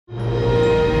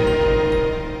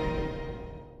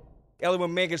Ela é uma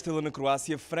mega estrela na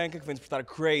Croácia, Franka, que vem interpretar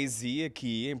Crazy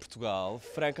aqui em Portugal.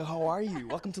 Franka, how are you?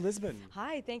 Welcome to Lisbon.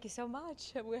 Hi, thank you so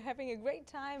much. We're having a great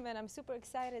time and I'm super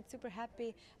excited, super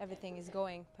happy. Everything is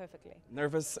going perfectly.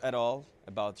 Nervous at all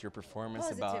about your performance?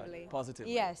 Positively.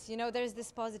 Positively. Yes, you know, there's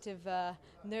this positive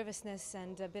nervousness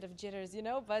and a bit of jitters, you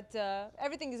know, but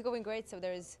everything is going great, so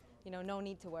there's, you know, no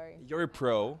need to worry. You're a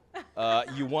pro.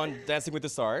 You won Dancing with the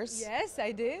Stars. Yes,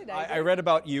 I did. I read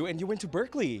about you and you went to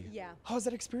Berkeley. Yeah. How was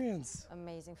that experience?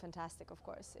 Amazing, fantastic, of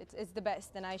course. It's the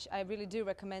best, and I really do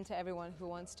recommend to everyone who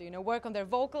wants to, you know, work on their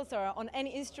vocals or on any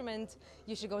instrument,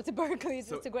 you should go to Berkeley.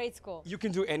 It's a great school. You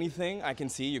can do anything. I can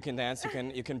see you can dance.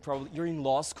 You can probably. You're in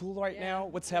law school right now.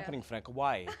 What's happening, Franka?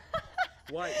 Why?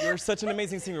 Why? You're such an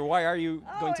amazing singer. Why are you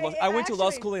going to law? I went to law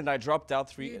school and I dropped out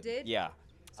 3. You did? Yeah.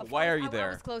 So Of why course, are you there?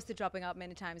 I was close to dropping out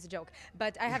many times, a joke.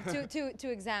 But I have two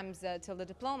exams till the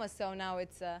diploma, so now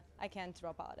it's I can't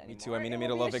drop out anymore. Me too. I'm in the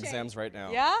middle of exams right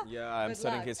now. Yeah? Yeah, I'm Good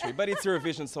studying luck. history, but it's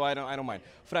Eurovision, so I don't mind.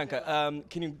 Franka,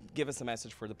 can you give us a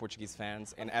message for the Portuguese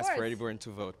fans and ask for course. everyone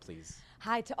to vote, please?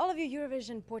 Hi to all of you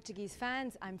Eurovision Portuguese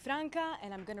fans. I'm Franka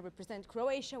and I'm going to represent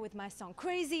Croatia with my song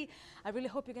Crazy. I really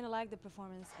hope you're going to like the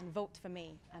performance and vote for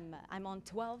me. I'm on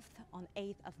 12th, on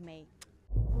 8th of May.